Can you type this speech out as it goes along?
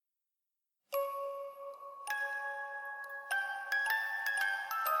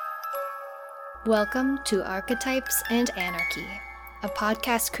Welcome to Archetypes and Anarchy, a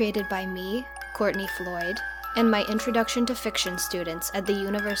podcast created by me, Courtney Floyd, and my Introduction to Fiction students at the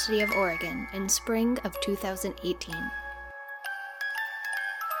University of Oregon in spring of 2018.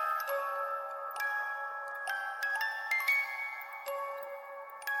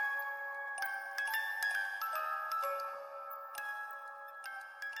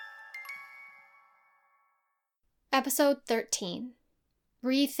 Episode 13.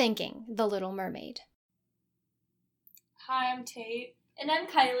 Rethinking The Little Mermaid. Hi, I'm Tate. And I'm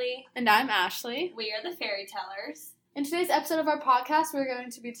Kylie. And I'm Ashley. We are the Fairy Tellers. In today's episode of our podcast, we're going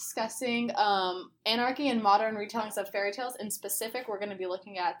to be discussing anarchy and modern retellings of fairy tales. In specific, we're going to be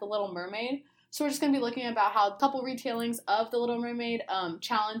looking at The Little Mermaid. So we're just going to be looking about how a couple retellings of The Little Mermaid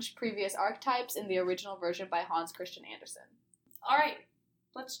challenged previous archetypes in the original version by Hans Christian Andersen. All right,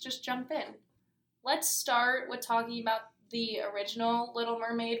 let's just jump in. Let's start with talking about the original Little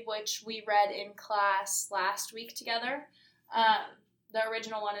Mermaid, which we read in class last week together. The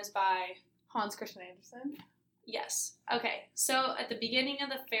original one is by Hans Christian Andersen. Yes. Okay, so at the beginning of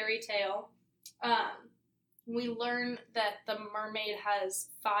the fairy tale, we learn that the mermaid has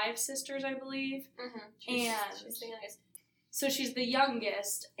 5 sisters, I believe. Mm-hmm. She's the youngest. So she's the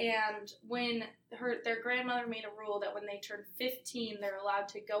youngest, and when their grandmother made a rule that when they turn 15, they're allowed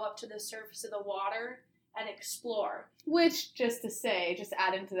to go up to the surface of the water and explore. Which, just to say, just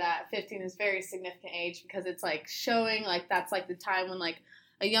add into that, 15 is a very significant age because it's like showing like that's like the time when like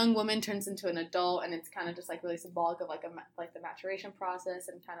a young woman turns into an adult, and it's kind of just like really symbolic of like the maturation process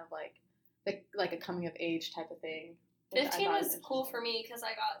and kind of like a coming of age type of thing. 15 was cool for me because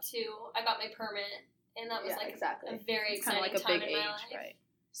I got my permit, and that was a very it's kind exciting of like a time big in my age, life. right?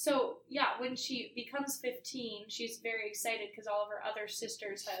 So, yeah, when she becomes 15, she's very excited because all of her other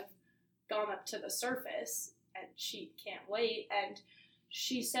sisters have gone up to the surface, and she can't wait. And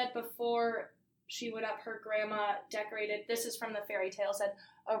she said before she went up, her grandma decorated, this is from the fairy tale, said,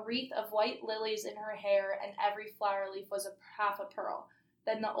 a wreath of white lilies in her hair, and every flower leaf was half a pearl.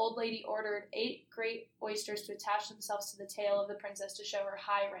 Then the old lady ordered 8 great oysters to attach themselves to the tail of the princess to show her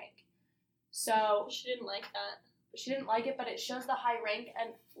high rank. So She didn't like that. she didn't like it, but it shows the high rank, and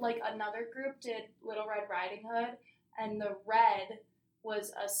like another group did Little Red Riding Hood, and the red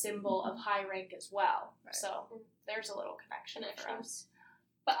was a symbol of high rank as well. Right. So there's a little connection for us.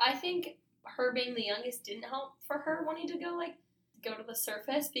 But I think her being the youngest didn't help for her wanting to go to the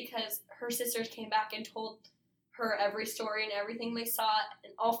surface, because her sisters came back and told her every story and everything they saw,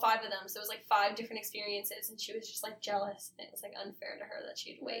 and all 5 of them. So it was like 5 different experiences, and she was just like jealous, and it was like unfair to her that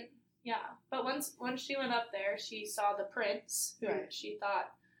she'd wait. Yeah, but once she went up there, she saw the prince, who she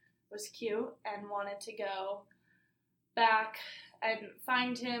thought was cute, and wanted to go back and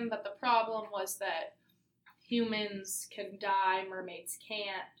find him, but the problem was that humans can die, mermaids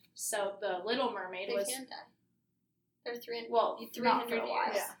can't. So the Little Mermaid They was... can die. They're 300 not for a years.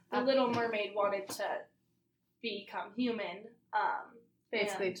 while. Yeah. The Little Mermaid wanted to become human.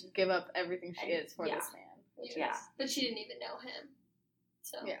 Basically, to give up everything she is for this man. But she didn't even know him.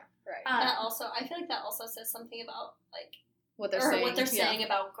 So Yeah, right. that also, I feel like that also says something about like What they're saying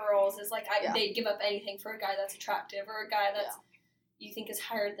about girls is like they'd give up anything for a guy that's attractive or a guy that's you think is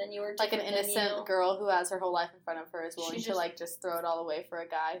higher than you or like an different than innocent you. girl who has her whole life in front of her is willing She to like just throw it all away for a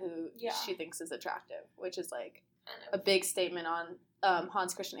guy who she thinks is attractive, which is like a big statement on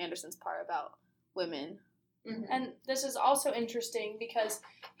Hans Christian Andersen's part about women. Mm-hmm. And this is also interesting because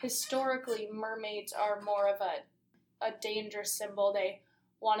historically mermaids are more of a dangerous symbol. They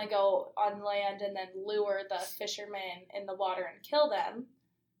want to go on land and then lure the fishermen in the water and kill them,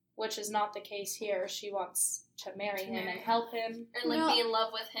 which is not the case here. She wants to marry him and help him. And be in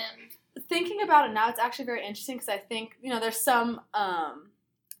love with him. Thinking about it now, it's actually very interesting because I think, there's some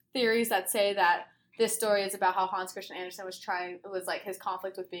theories that say that this story is about how Hans Christian Andersen was like his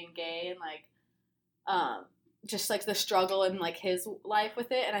conflict with being gay and like just like the struggle and like his life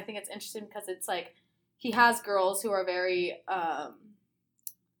with it. And I think it's interesting because it's like he has girls who are very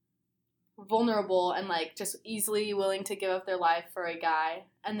vulnerable and like just easily willing to give up their life for a guy,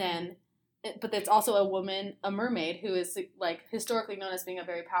 and then but it's also a mermaid who is like historically known as being a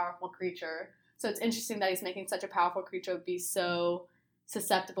very powerful creature. So it's interesting that he's making such a powerful creature be so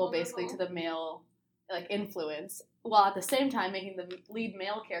susceptible basically to the male like influence, while at the same time making the lead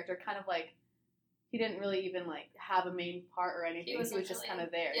male character kind of like he didn't really even like have a main part or anything. He was just kind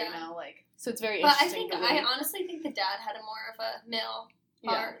of there, like, so it's very interesting. But I honestly think the dad had a more of a male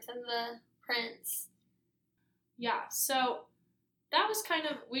part than the prince. Yeah, so that was kind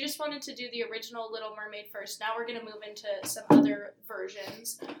of, we just wanted to do the original Little Mermaid first. Now we're going to move into some other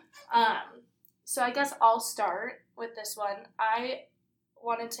versions. So I guess I'll start with this one. I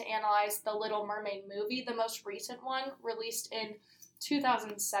wanted to analyze the Little Mermaid movie, the most recent one, released in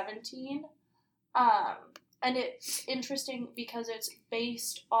 2017. And it's interesting because it's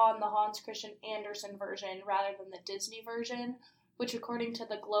based on the Hans Christian Andersen version rather than the Disney version, which according to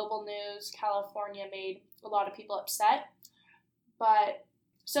the Global News California made a lot of people upset. But,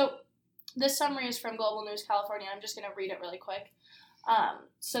 so this summary is from Global News California. I'm just going to read it really quick.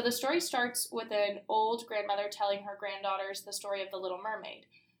 So the story starts with an old grandmother telling her granddaughters the story of the Little Mermaid.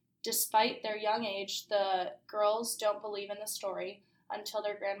 Despite their young age, the girls don't believe in the story until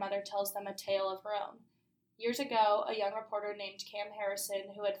their grandmother tells them a tale of her own. Years ago, a young reporter named Cam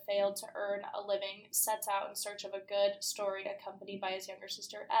Harrison, who had failed to earn a living, sets out in search of a good story accompanied by his younger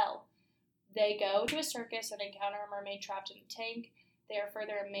sister, Elle. They go to a circus and encounter a mermaid trapped in a tank. They are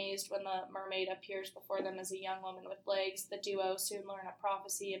further amazed when the mermaid appears before them as a young woman with legs. The duo soon learn a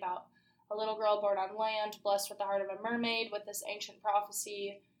prophecy about a little girl born on land, blessed with the heart of a mermaid. With this ancient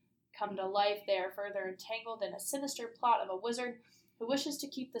prophecy come to life, they are further entangled in a sinister plot of a wizard who wishes to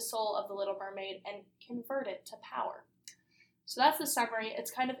keep the soul of the Little Mermaid and convert it to power. So that's the summary.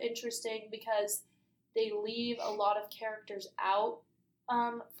 It's kind of interesting because they leave a lot of characters out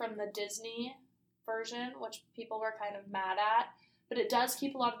from the Disney version, which people were kind of mad at. But it does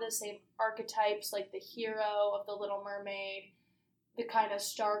keep a lot of the same archetypes, like the hero of the Little Mermaid, the kind of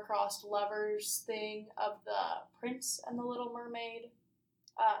star-crossed lovers thing of the Prince and the Little Mermaid.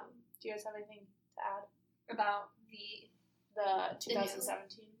 Do you guys have anything to add About the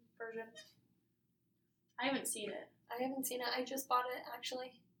 2017 version? I haven't seen it. I haven't seen it. I just bought it,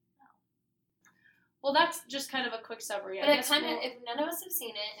 actually. Well, that's just kind of a quick summary. But it kind of, if none of us have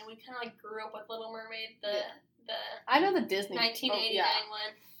seen it, and we kind of like grew up with Little Mermaid, the I know the Disney 1989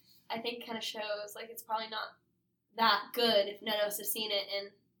 one, I think kind of shows like it's probably not that good if none of us have seen it,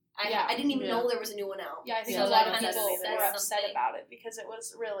 and I didn't even know there was a new one out. Yeah, I think so a lot of that people says were upset something. about it because it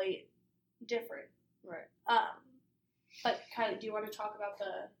was really different. Right. But Kylie, do you want to talk about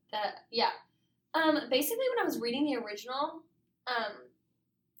Basically, when I was reading the original, the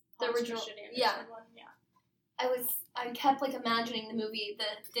Hans original, Christian Andersen one? Yeah. I kept like imagining the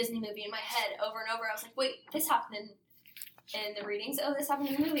Disney movie in my head over and over. I was like, wait, this happened in the readings. Oh, this happened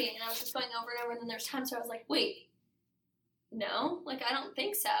in the movie, and I was just going over and over. And then there's times where I was like, wait, no, like I don't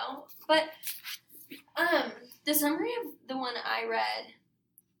think so. But the summary of the one I read,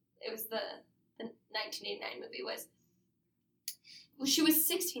 it was the 1989 movie was she was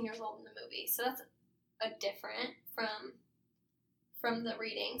 16 years old in the movie, so that's a different from the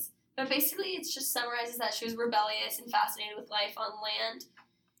readings. But basically, it just summarizes that she was rebellious and fascinated with life on land.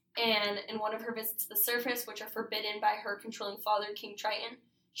 And in one of her visits to the surface, which are forbidden by her controlling father, King Triton,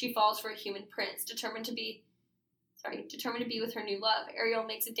 she falls for a human prince, determined to be with her new love. Ariel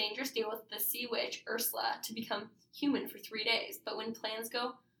makes a dangerous deal with the sea witch, Ursula, to become human for 3 days. But when plans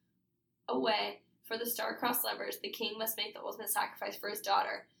go away for the star-crossed lovers, the king must make the ultimate sacrifice for his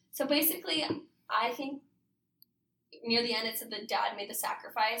daughter. So basically, I think near the end it said the dad made the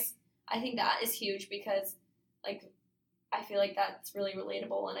sacrifice. I think that is huge because, like, I feel like that's really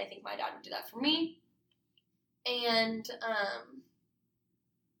relatable, and I think my dad would do that for me. And,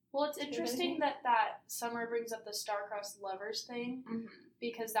 well, it's interesting that Summer brings up the star-crossed lovers thing,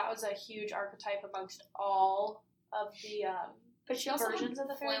 because that was a huge archetype amongst all of the but she also versions of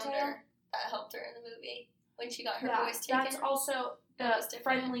the fairy tale. That helped her in the movie when she got her voice taken. That's also the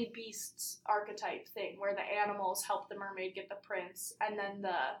friendly beasts archetype thing, where the animals help the mermaid get the prince, and then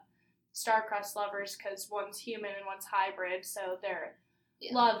the star-crossed lovers, because one's human and one's hybrid, so their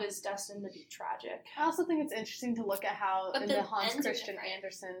love is destined to be tragic. I also think it's interesting to look at how in the Hans Christian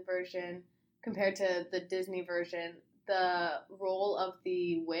Andersen version compared to the Disney version, the role of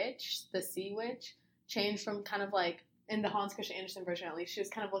the witch, the sea witch, changed from kind of like, in the Hans Christian Andersen version at least, she was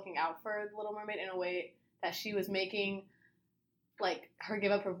kind of looking out for the Little Mermaid in a way that she was making, like, her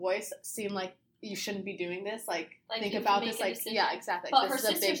give up her voice seem like you shouldn't be doing this. Like think about this. Like, yeah, exactly. But this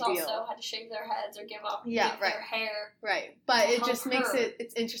her is a big sisters deal. also had to shave their heads or give up their hair. Right. But it just her. makes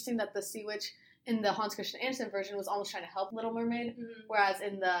it's interesting that the sea witch in the Hans Christian Andersen version was almost trying to help Little Mermaid, whereas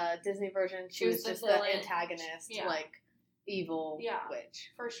in the Disney version she was just the antagonist, like evil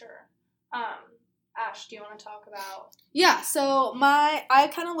witch. For sure. Ash, do you want to talk about? Yeah, so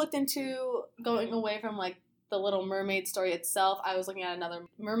I kind of looked into going away from like the Little Mermaid story itself. I was looking at another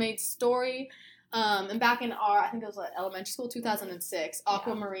mermaid story. And back in I think it was like elementary school, 2006,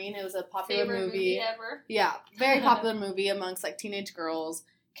 Aquamarine. It was a popular movie ever. Yeah, very popular movie amongst like teenage girls.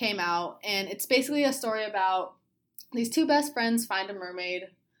 Came out, and it's basically a story about these two best friends find a mermaid,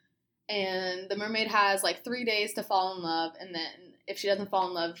 and the mermaid has like 3 days to fall in love, and then if she doesn't fall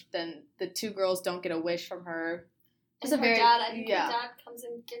in love, then the two girls don't get a wish from her It's And a her very dad, I think her dad comes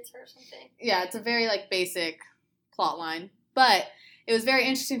and gets her or something. Yeah, it's a very like basic plot line, but it was very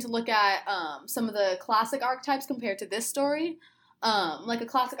interesting to look at some of the classic archetypes compared to this story. Like a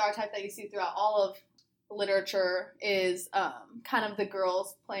classic archetype that you see throughout all of literature is kind of the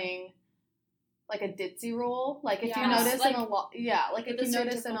girls playing like a ditzy role. Like if you notice like, in a lot, like if the you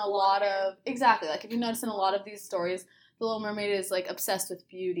notice in a stereotypical lot blonde of exactly like if you notice in a lot of these stories, the Little Mermaid is like obsessed with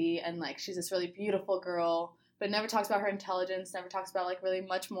beauty and like she's this really beautiful girl, but it never talks about her intelligence, never talks about like really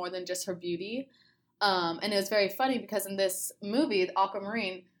much more than just her beauty. And it was very funny because in this movie,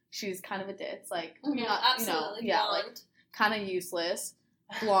 Aquamarine, she's kind of a ditz, like not, absolutely like kind of useless,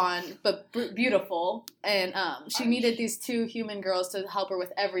 blonde but beautiful, and she needed these two human girls to help her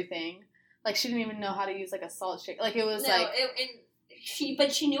with everything. Like she didn't even know how to use like a salt shaker. Like it was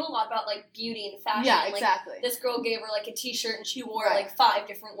but she knew a lot about like beauty and fashion. Yeah, and, like, exactly. This girl gave her like a T-shirt and she wore it like 5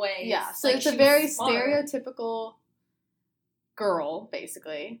 different ways. Yeah, so like, it's a very stereotypical girl,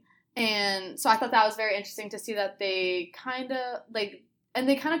 basically. And so I thought that was very interesting to see that they kind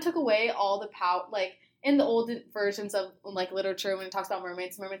of took away all the power. Like in the old versions of like literature, when it talks about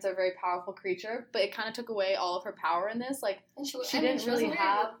mermaids are a very powerful creature, but it kind of took away all of her power in this. Like she didn't really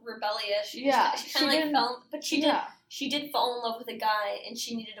have rebellious. She did fall in love with a guy, and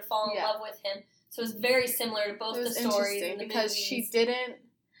she needed to fall in love with him. So it was very similar to both the stories and the because movies. she didn't.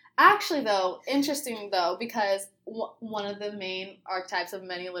 Actually, though, interesting though, because one of the main archetypes of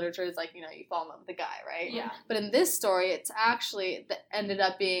many literature is like you fall in love with the guy, right? Yeah. But in this story, it's actually that ended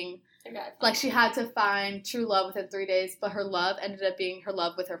up being like she had to find true love within 3 days, but her love ended up being her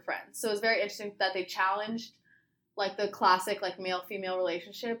love with her friends. So it was very interesting that they challenged like the classic like male-female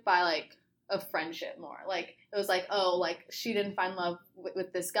relationship by like a friendship more. Like it was like, oh, like she didn't find love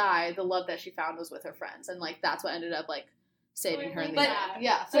with this guy. The love that she found was with her friends, and like that's what ended up like saving her in the end.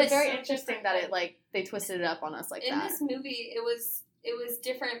 Yeah, so it's very interesting that it like they twisted it up on us like that. In this movie, it was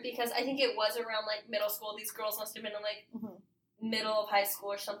different because I think it was around like middle school. These girls must have been in like middle of high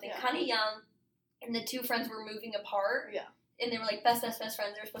school or something, kind of young, and the two friends were moving apart. Yeah, and they were like best friends.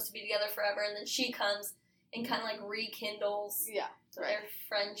 They were supposed to be together forever, and then she comes and kind of like rekindles their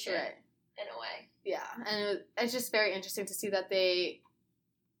friendship in a way. Yeah, and it's just very interesting to see that they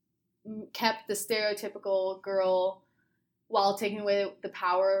kept the stereotypical girl while taking away the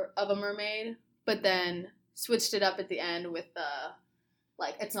power of a mermaid, but then switched it up at the end with the,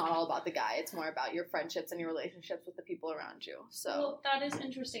 like, it's not all about the guy, it's more about your friendships and your relationships with the people around you. So well, that is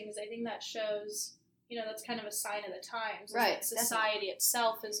interesting because I think that shows, that's kind of a sign of the times. Right. That society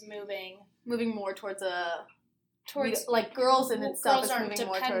itself is moving more towards like girls in itself is moving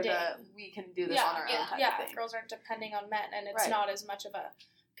more towards we can do this on our own type of thing. Girls aren't depending on men, and it's not as much of a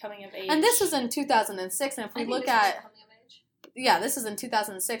coming of age. And this was in 2006, and if we look at this is in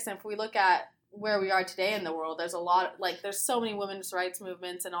 2006, and if we look at where we are today in the world, there's a lot, like, there's so many women's rights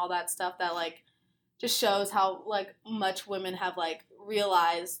movements and all that stuff that, like, just shows how, like, much women have, like,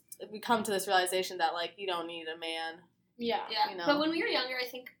 realized, we come to this realization that, like, you don't need a man. Yeah. But when we were younger, I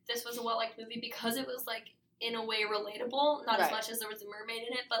think this was a well-liked movie because it was, like, in a way relatable, not as much as there was a mermaid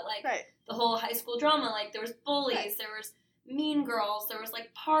in it, but, like, the whole high school drama, like, there was bullies, there was mean girls, there was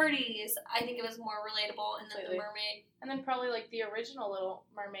like parties. I think it was more relatable, and then the mermaid, and then probably like the original Little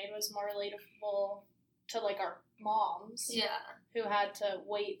Mermaid was more relatable to like our moms, who had to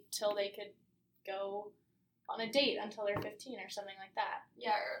wait till they could go on a date until they're 15 or something like that.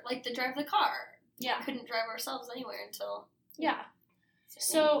 Or like to drive the car. We couldn't drive ourselves anywhere until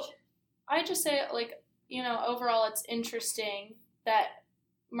So age. I just say, like, overall it's interesting that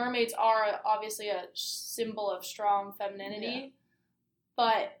mermaids are obviously a symbol of strong femininity,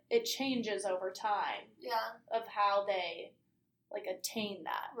 but it changes over time. Of how they like attain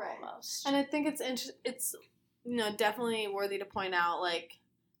that almost. And I think it's definitely worthy to point out, like,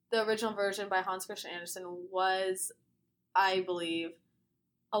 the original version by Hans Christian Andersen was, I believe,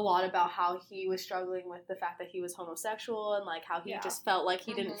 a lot about how he was struggling with the fact that he was homosexual and like how he just felt like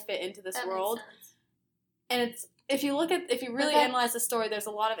he didn't fit into this world. And it's, if you really analyze the story, there's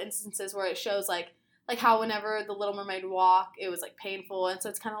a lot of instances where it shows like how whenever the Little Mermaid walk, it was like painful, and so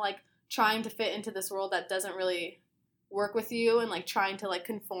it's kind of like trying to fit into this world that doesn't really work with you and like trying to like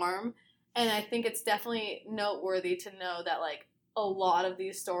conform. And I think it's definitely noteworthy to know that like a lot of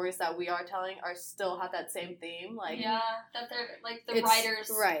these stories that we are telling are still have that same theme, like that they're like the writers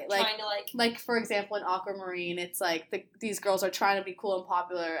trying to like for example in Aquamarine, it's like these girls are trying to be cool and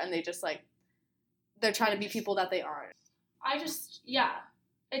popular, and they just like they're trying to be people that they aren't.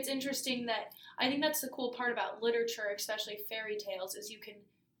 It's interesting that I think that's the cool part about literature, especially fairy tales, is you can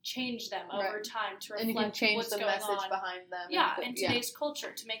change them over time to reflect and you can change what's the going message on behind them. in today's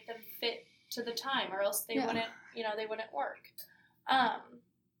culture to make them fit to the time, or else they Yeah. wouldn't, they wouldn't work.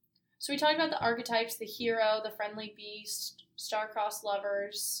 So we talked about the archetypes: the hero, the friendly beast, star-crossed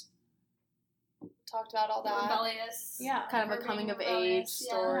lovers. Talked about all that. Rebellious. Yeah. Kind of Her a being coming of age rebellious,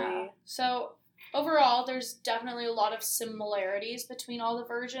 story. Yeah. So overall, there's definitely a lot of similarities between all the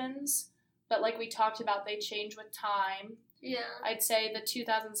versions, but like we talked about, they change with time. Yeah. I'd say the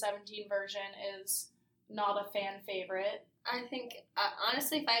 2017 version is not a fan favorite. I think,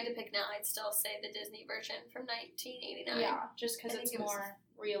 honestly, if I had to pick now, I'd still say the Disney version from 1989. Yeah, just because I it's think it was more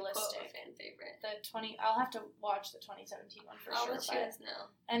Quote, realistic. a fan favorite. I'll have to watch the 2017 one for I'll sure. let you guys know.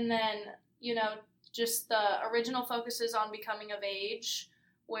 And then, just the original focuses on becoming of age,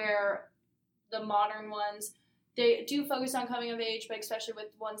 where the modern ones, they do focus on coming of age, but especially with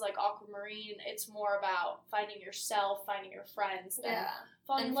ones like Aquamarine, it's more about finding yourself, finding your friends, than Yeah.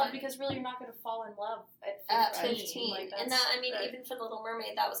 falling in And love, finding- because really you're not going to fall in love At 15. 15. Like, And that's- that, I mean, that- even for The Little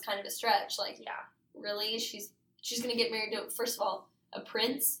Mermaid, that was kind of a stretch. Like, yeah. really? She's going to get married to, first of all, a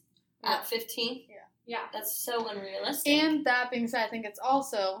prince Yeah. at 15? Yeah. That's so unrealistic. And that being said, I think it's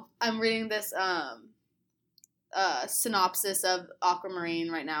also, I'm reading this synopsis of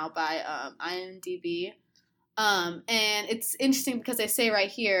Aquamarine right now by IMDb. And it's interesting because they say right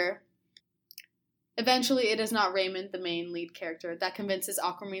here, eventually it is not Raymond, the main lead character, that convinces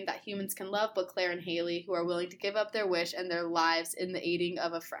Aquamarine that humans can love, but Claire and Haley, who are willing to give up their wish and their lives in the aiding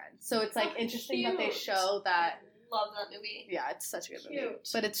of a friend. So it's like Oh, interesting that they cute. show that. Love that movie. Yeah, it's such a good movie. Cute.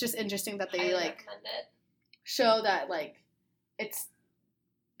 But it's just interesting that they Highly like recommend it. show that like it's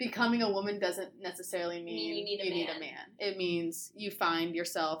becoming a woman doesn't necessarily mean You need a man. It means you find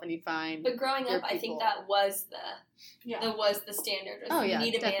yourself and you find. But growing your up, I think people. that was Yeah. the standard. Was Oh, you yeah,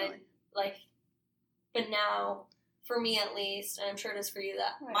 need a definitely. man. Like, but now, for me at least, and I'm sure it is for you,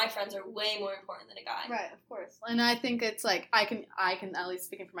 that Right. my friends are way more important than a guy. Right, of course. And I think it's like I can at least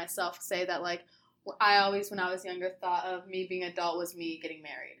speaking for myself say that like I always when I was younger thought of me being adult was me getting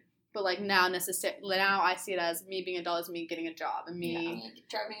married. But like now I see it as me being adult is me getting a job and me Like,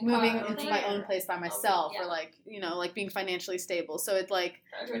 driving a moving car, into my own place by myself yeah. or like like being financially stable. So it's like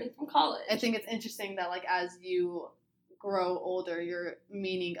graduating from college. I think it's interesting that like as you grow older, your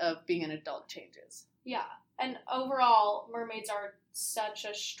meaning of being an adult changes. Yeah. And overall, mermaids are such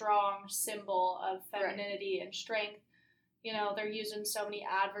a strong symbol of femininity and strength. They're used in so many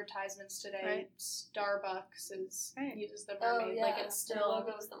advertisements today. Right. Starbucks uses the Oh, mermaid. yeah. Like it's Their still,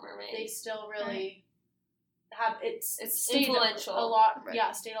 logo's the mermaid. they still really have it's stayed influential. a lot. Right.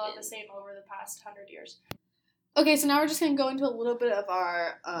 Yeah, stayed a lot the same over the past 100 years. Okay, so now we're just going to go into a little bit of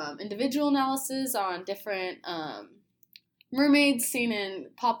our individual analysis on different mermaids seen in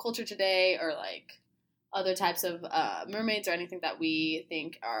pop culture today or like other types of mermaids or anything that we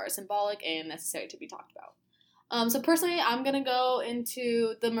think are symbolic and necessary to be talked about. So personally, I'm going to go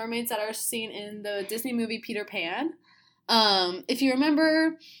into the mermaids that are seen in the Disney movie Peter Pan. If you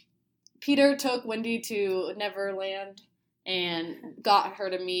remember, Peter took Wendy to Neverland and got her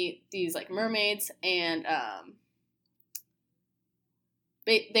to meet these like mermaids and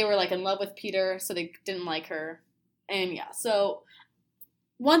they were like in love with Peter, so they didn't like her. And yeah, so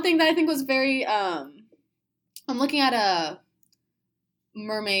one thing that I think was very I'm looking at a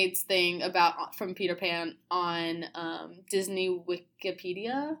mermaids thing from Peter Pan on Disney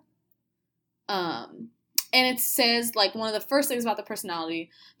Wikipedia. And it says, like, one of the first things about the personality,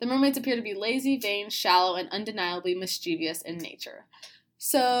 the mermaids appear to be lazy, vain, shallow, and undeniably mischievous in nature.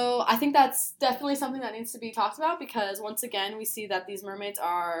 So I think that's definitely something that needs to be talked about because, once again, we see that these mermaids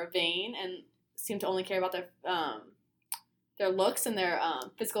are vain and seem to only care about their looks and their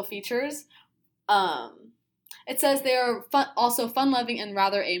physical features. It says they are also fun-loving and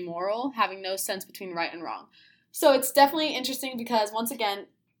rather amoral, having no sense between right and wrong. So it's definitely interesting because, once again,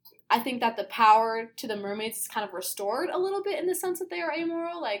 I think that the power to the mermaids is kind of restored a little bit in the sense that they are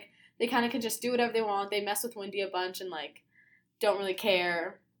amoral. Like, they kind of can just do whatever they want. They mess with Wendy a bunch and, like, don't really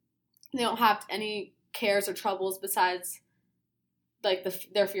care. They don't have any cares or troubles besides, like,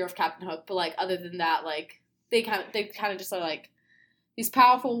 their fear of Captain Hook. But, like, other than that, like, they kind of just are, like, these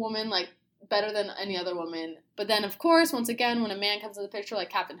powerful women, like, better than any other woman. But then, of course, once again, when a man comes in the picture like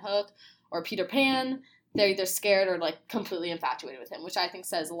Captain Hook or Peter Pan, they're either scared or like completely infatuated with him, which I think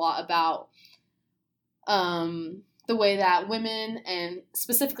says a lot about the way that women and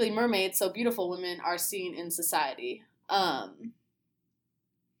specifically mermaids, so beautiful women, are seen in society. Yeah,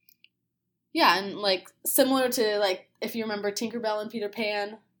 and like similar to like if you remember Tinkerbell and Peter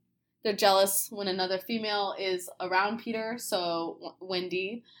Pan, they're jealous when another female is around Peter, so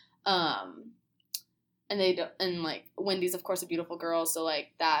Wendy. And they don't, and like Wendy's of course a beautiful girl, so like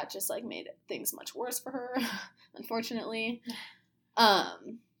that just like made things much worse for her, unfortunately.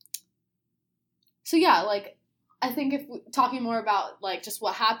 So yeah, like, I think if talking more about, like, just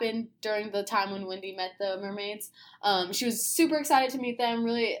what happened during the time when Wendy met the mermaids, she was super excited to meet them,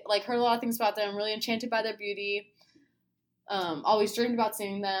 really, like, heard a lot of things about them, really enchanted by their beauty, always dreamed about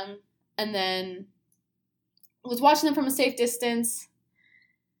seeing them, and then was watching them from a safe distance,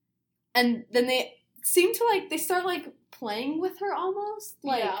 and then they seem to, like, they start, like, playing with her almost,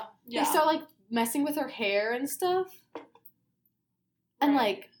 like, they start, like, messing with her hair and stuff, and,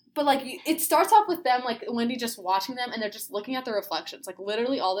 like, but, like, it starts off with them, like, Wendy just watching them, and they're just looking at their reflections. Like,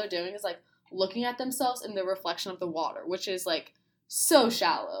 literally all they're doing is, like, looking at themselves in the reflection of the water, which is, like, so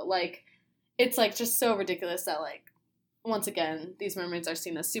shallow. Like, it's, like, just so ridiculous that, like, once again, these mermaids are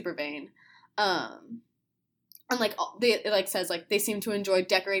seen as super vain. And, like, it, like, says, like, they seem to enjoy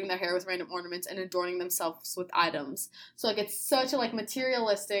decorating their hair with random ornaments and adorning themselves with items. So, like, it's such a, like,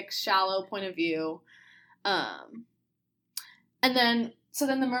 materialistic, shallow point of view. And then... So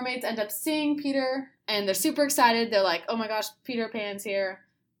then the mermaids end up seeing Peter, and they're super excited. They're like, oh my gosh, Peter Pan's here.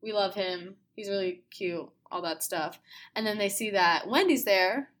 We love him. He's really cute, all that stuff. And then they see that Wendy's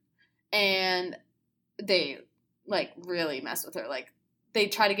there, and they, like, really mess with her. Like, they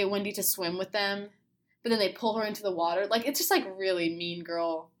try to get Wendy to swim with them, but then they pull her into the water. Like, it's just, like, really mean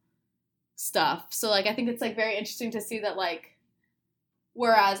girl stuff. So, like, I think it's, like, very interesting to see that, like,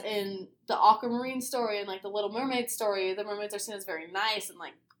 whereas in the Aquamarine story and, like, the Little Mermaid story, the mermaids are seen as very nice and,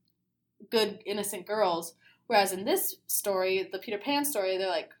 like, good, innocent girls. Whereas in this story, the Peter Pan story, they're,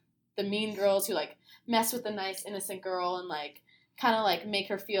 like, the mean girls who, like, mess with the nice, innocent girl and, like, kind of, like, make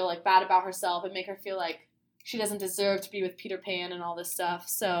her feel, like, bad about herself and make her feel like she doesn't deserve to be with Peter Pan and all this stuff.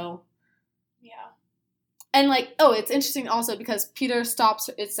 So, yeah. And, like, oh, it's interesting also because Peter stops,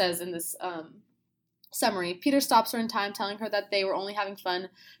 it says in this, summary, Peter stops her in time, telling her that they were only having fun,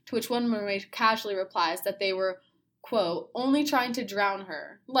 to which one mermaid casually replies that they were, quote, only trying to drown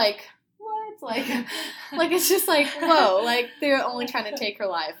her. Like, what? Like, like, it's just like, whoa, like, they're only trying to take her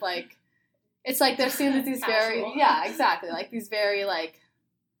life. Like, it's like they're seen as these very, yeah, exactly, like, these very, like,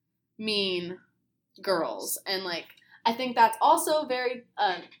 mean girls. And, like, I think that's also very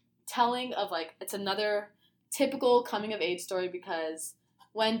telling of, like, it's another typical coming-of-age story because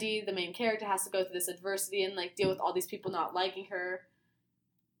Wendy, the main character, has to go through this adversity and, like, deal with all these people not liking her,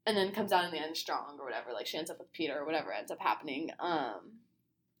 and then comes out in the end strong or whatever. Like, she ends up with Peter or whatever ends up happening.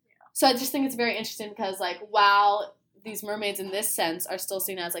 So I just think it's very interesting because, like, while these mermaids in this sense are still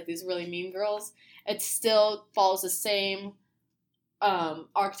seen as, like, these really mean girls, it still follows the same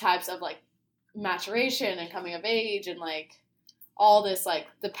archetypes of, like, maturation and coming of age and, like, all this, like,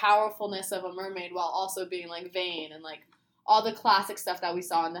 the powerfulness of a mermaid while also being, like, vain and, like, all the classic stuff that we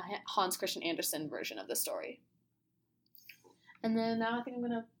saw in the Hans Christian Andersen version of the story. And then now I think I'm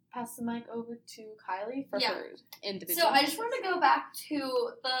going to pass the mic over to Kylie for her individual. So I just wanted to go back to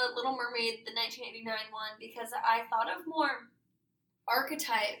the Little Mermaid, the 1989 one, because I thought of more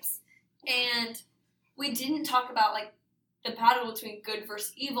archetypes, and we didn't talk about, like, the battle between good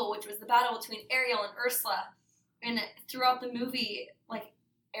versus evil, which was the battle between Ariel and Ursula. And throughout the movie, like,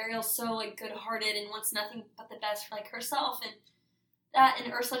 Ariel's so, like, good-hearted and wants nothing but the best for, like, herself,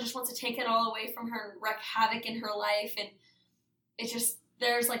 and Ursula just wants to take it all away from her and wreak havoc in her life, and it's just,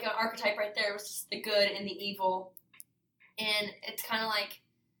 there's, like, an archetype right there. It was just the good and the evil, and it's kind of like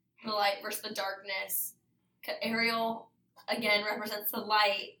the light versus the darkness. Ariel, again, represents the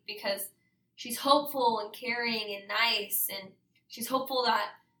light because she's hopeful and caring and nice, and she's hopeful that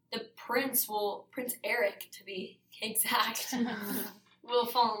the Prince Eric, to be exact, will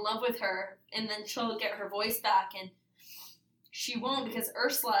fall in love with her, and then she'll get her voice back, and she won't because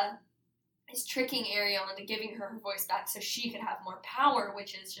Ursula is tricking Ariel into giving her voice back so she could have more power,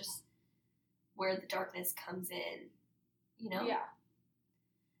 which is just where the darkness comes in, you know? Yeah.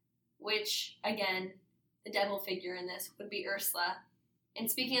 Which, again, the devil figure in this would be Ursula. And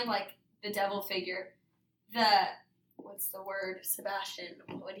speaking of, like, the devil figure, what's the word? Sebastian.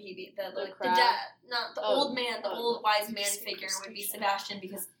 What would he be? The old man, the old wise man figure would be Sebastian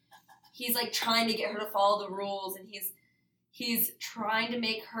because he's, like, trying to get her to follow the rules, and he's trying to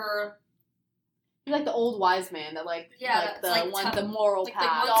make her. He's like the old wise man that, like, the moral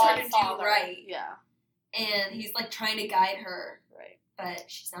path. Like, wants her to do right. Yeah. And he's, like, trying to guide her. Right. But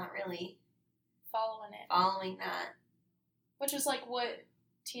she's not really following that. Which is, like, what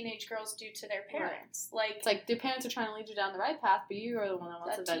teenage girls do to their parents. Right. Like, it's like your parents are trying to lead you down the right path, but you are the one that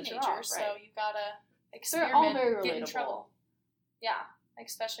wants to venture off. Right? So you gotta experiment, they're all very relatable. Get in trouble. Yeah,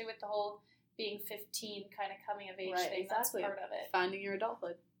 especially with the whole being 15 kind of coming of age thing. Exactly. That's part of it. Finding your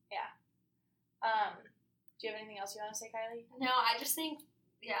adulthood. Yeah. Do you have anything else you want to say, Kylie? No, I just think,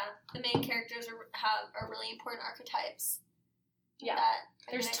 the main characters are really important archetypes. Yeah.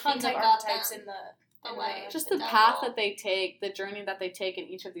 There's tons of archetypes the light. Just the path that they take, the journey that they take in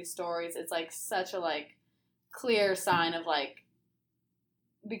each of these stories, it's like such a like clear sign of like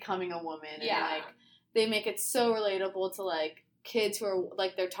becoming a woman. And like they make it so relatable to like kids who are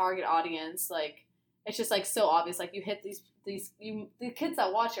like their target audience. Like it's just like so obvious. Like you hit the kids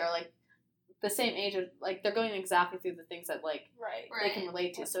that watch it are like the same age of like they're going exactly through the things that like they can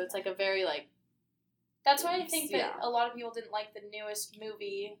relate to. So it's like a very like. That's why I think that a lot of people didn't like the newest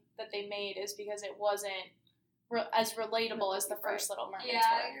movie that they made is because it wasn't as relatable as the first Little Mermaids were.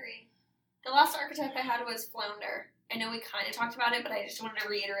 I agree. The last archetype I had was Flounder. I know we kind of talked about it, but I just wanted to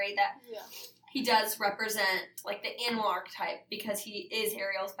reiterate that he does represent like the animal archetype because he is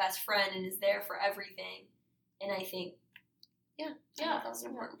Ariel's best friend and is there for everything. And I think, that was an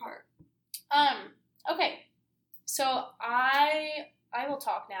important part. Okay, so I will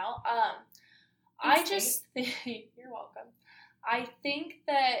talk now. I just think, you're welcome. I think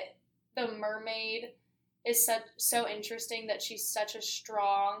that the mermaid is so interesting that she's such a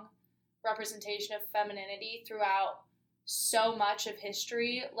strong representation of femininity throughout so much of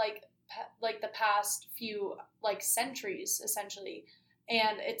history, like the past few like centuries essentially,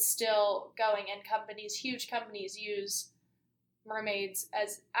 and it's still going. And huge companies use mermaids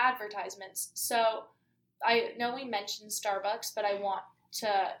as advertisements. So I know we mentioned Starbucks, but I want to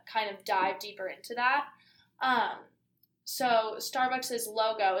kind of dive deeper into that. So Starbucks'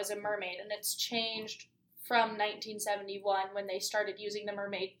 logo is a mermaid, and it's changed from 1971 when they started using the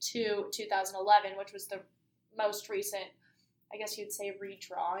mermaid to 2011, which was the most recent, I guess you'd say,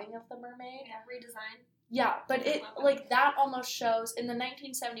 redrawing of the mermaid. Yeah, redesign. Yeah, but it like that almost shows in the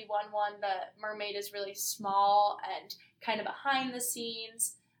 1971 one the mermaid is really small and kind of behind the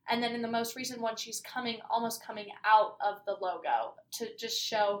scenes. And then in the most recent one, she's almost coming out of the logo to just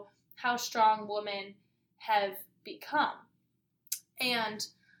show how strong women have become. And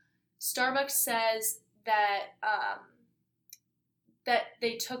Starbucks says that that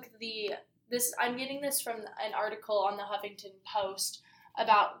they took this. I'm getting this from an article on the Huffington Post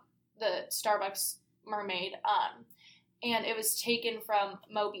about the Starbucks mermaid, and it was taken from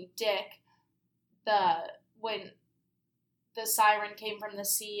Moby Dick. When the siren came from the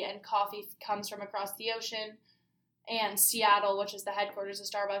sea and coffee comes from across the ocean, and Seattle, which is the headquarters of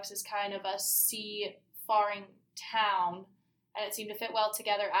Starbucks, is kind of a sea-faring town, and it seemed to fit well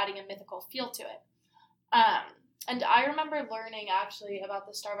together, adding a mythical feel to it. And I remember learning actually about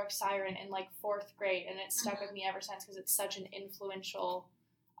the Starbucks siren in like 4th grade, and it stuck with me ever since because it's such an influential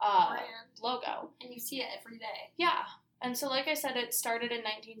logo. And you see it every day. Yeah. And so like I said, it started in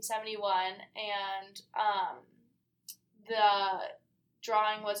 1971, and the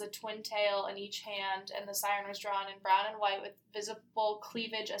drawing was a twin tail in each hand, and the siren was drawn in brown and white with visible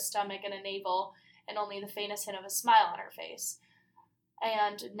cleavage, a stomach, and a navel, and only the faintest hint of a smile on her face.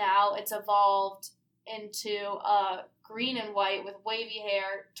 And now it's evolved into green and white with wavy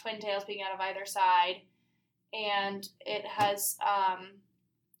hair, twin tails being out of either side, and it has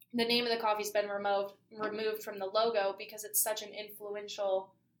the name of the coffee's been removed from the logo because it's such an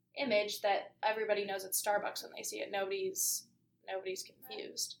influential image that everybody knows it's Starbucks when they see it. Nobody's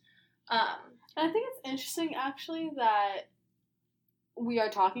confused. And I think it's interesting actually that we are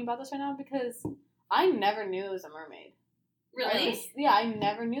talking about this right now because I never knew it was a mermaid. Really? I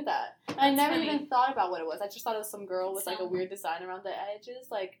never knew that. I never even thought about what it was. I just thought it was some girl with like a weird design around the edges.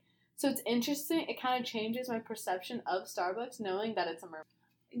 Like, so it's interesting. It kind of changes my perception of Starbucks knowing that it's a mermaid.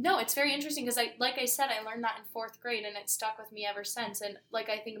 No, it's very interesting because, like I said, I learned that in 4th grade, and it stuck with me ever since. And like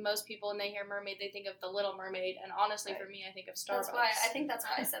I think most people, when they hear mermaid, they think of the Little Mermaid. And honestly, for me, I think of Starbucks. That's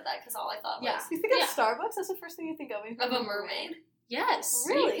why I said that because all I thought was. You think of Starbucks? That's the first thing you think of. Of a mermaid? Yes.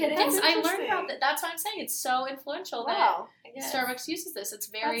 Really? Yes, I learned about that. That's what I'm saying. It's so influential that Starbucks uses this. It's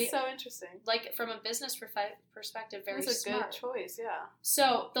very... That's so interesting. Like, from a business perspective, very That's a smart. good choice, yeah.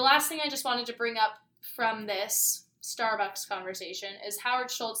 So, the last thing I just wanted to bring up from this Starbucks conversation is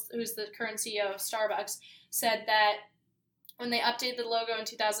Howard Schultz, who's the current CEO of Starbucks, said that when they updated the logo in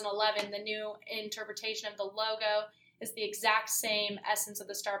 2011, the new interpretation of the logo is the exact same essence of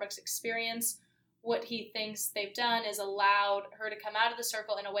the Starbucks experience. What he thinks they've done is allowed her to come out of the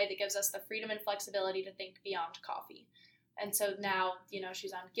circle in a way that gives us the freedom and flexibility to think beyond coffee. And so now,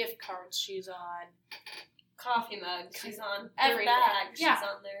 she's on gift cards, she's on coffee mugs, she's on every bag, she's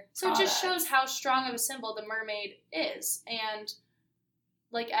on there. So it just shows how strong of a symbol the mermaid is. And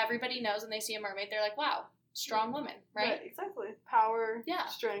like everybody knows when they see a mermaid, they're like, wow, strong woman, right? Exactly. Power,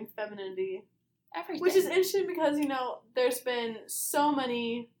 strength, femininity. Everything. Which is interesting because, there's been so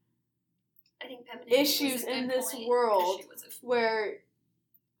many issues in this world where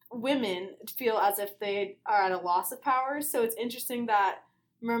women feel as if they are at a loss of power. So it's interesting that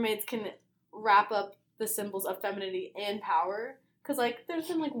mermaids can wrap up the symbols of femininity and power. Because, like, there's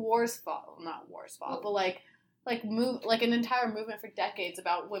been, like, but, like an entire movement for decades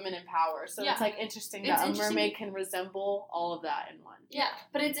about women in power. So it's, like, interesting that a mermaid can resemble all of that in one. Yeah,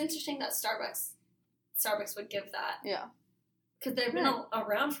 but it's interesting that Starbucks would give that. Yeah. Because they've been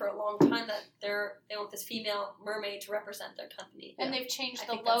around for a long time that they want this female mermaid to represent their company. And they've changed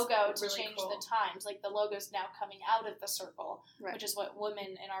the logo to change the times. Like, the logo's now coming out of the circle, which is what women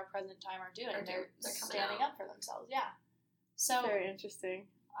in our present time are doing. They're standing up for themselves. Yeah. So very interesting.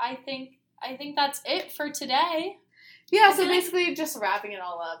 I think that's it for today. Yeah, so basically just wrapping it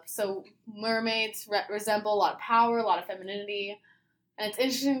all up. So mermaids resemble a lot of power, a lot of femininity. And it's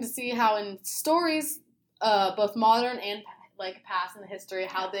interesting to see how in stories, both modern and like past in the history,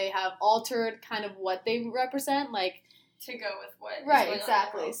 how they have altered kind of what they represent, like to go with what. Right,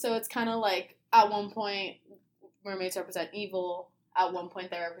 exactly. So it's kind of like at one point mermaids represent evil, at one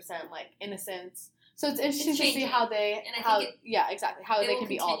point they represent like innocence. So it's interesting to see how they how they can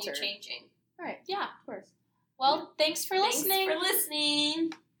be altered. Changing. Right. Yeah, of course. Well, thanks for listening. Thanks for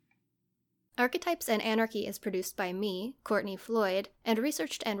listening. Archetypes and Anarchy is produced by me, Courtney Floyd, and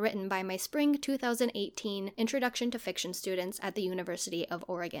researched and written by my spring 2018 Introduction to Fiction students at the University of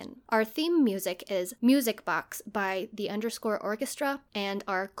Oregon. Our theme music is Music Box by the _ Orchestra, and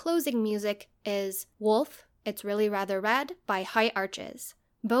our closing music is Wolf, It's Really Rather Rad by High Arches,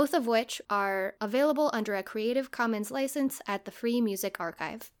 both of which are available under a Creative Commons license at the Free Music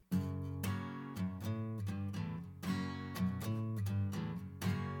Archive.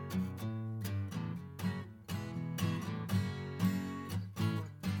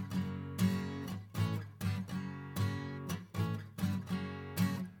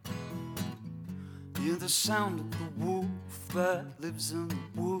 Hear the sound of the wolf that lives in the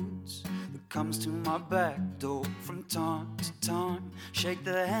woods, that comes to my back door from time to time. Shake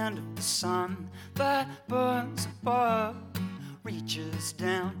the hand of the sun that burns above, reaches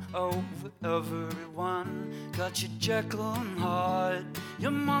down over everyone. Got your Jekyll and Hyde, your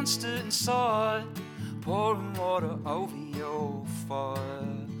monster inside, pouring water over your fire.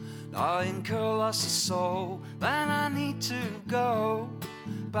 I incur lost of soul, then I need to go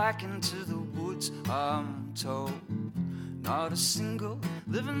back into the woods, I'm told. Not a single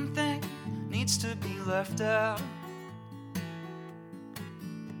living thing needs to be left out.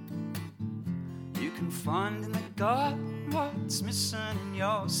 You can find in the garden what's missing in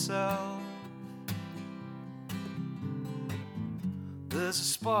yourself. There's a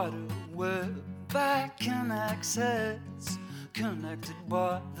spider web that can access, connected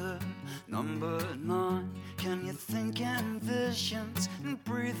by the number 9. Can you think in visions and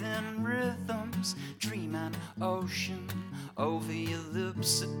breathe in rhythms? Dream an ocean over your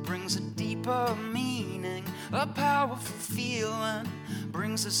lips. It brings a deeper meaning, a powerful feeling,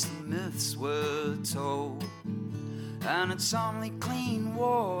 brings us the myths we're told. And it's only clean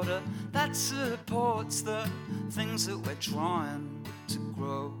water that supports the things that we're trying to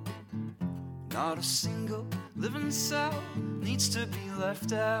grow. Not a single living cell needs to be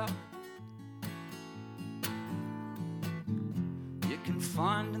left out. You can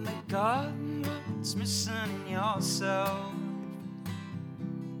find in the garden what's missing in yourself.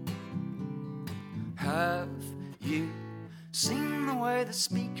 Have you seen the way the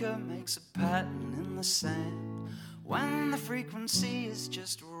speaker makes a pattern in the sand? When the frequency is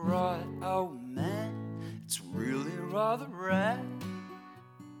just right, oh man, it's really rather rad.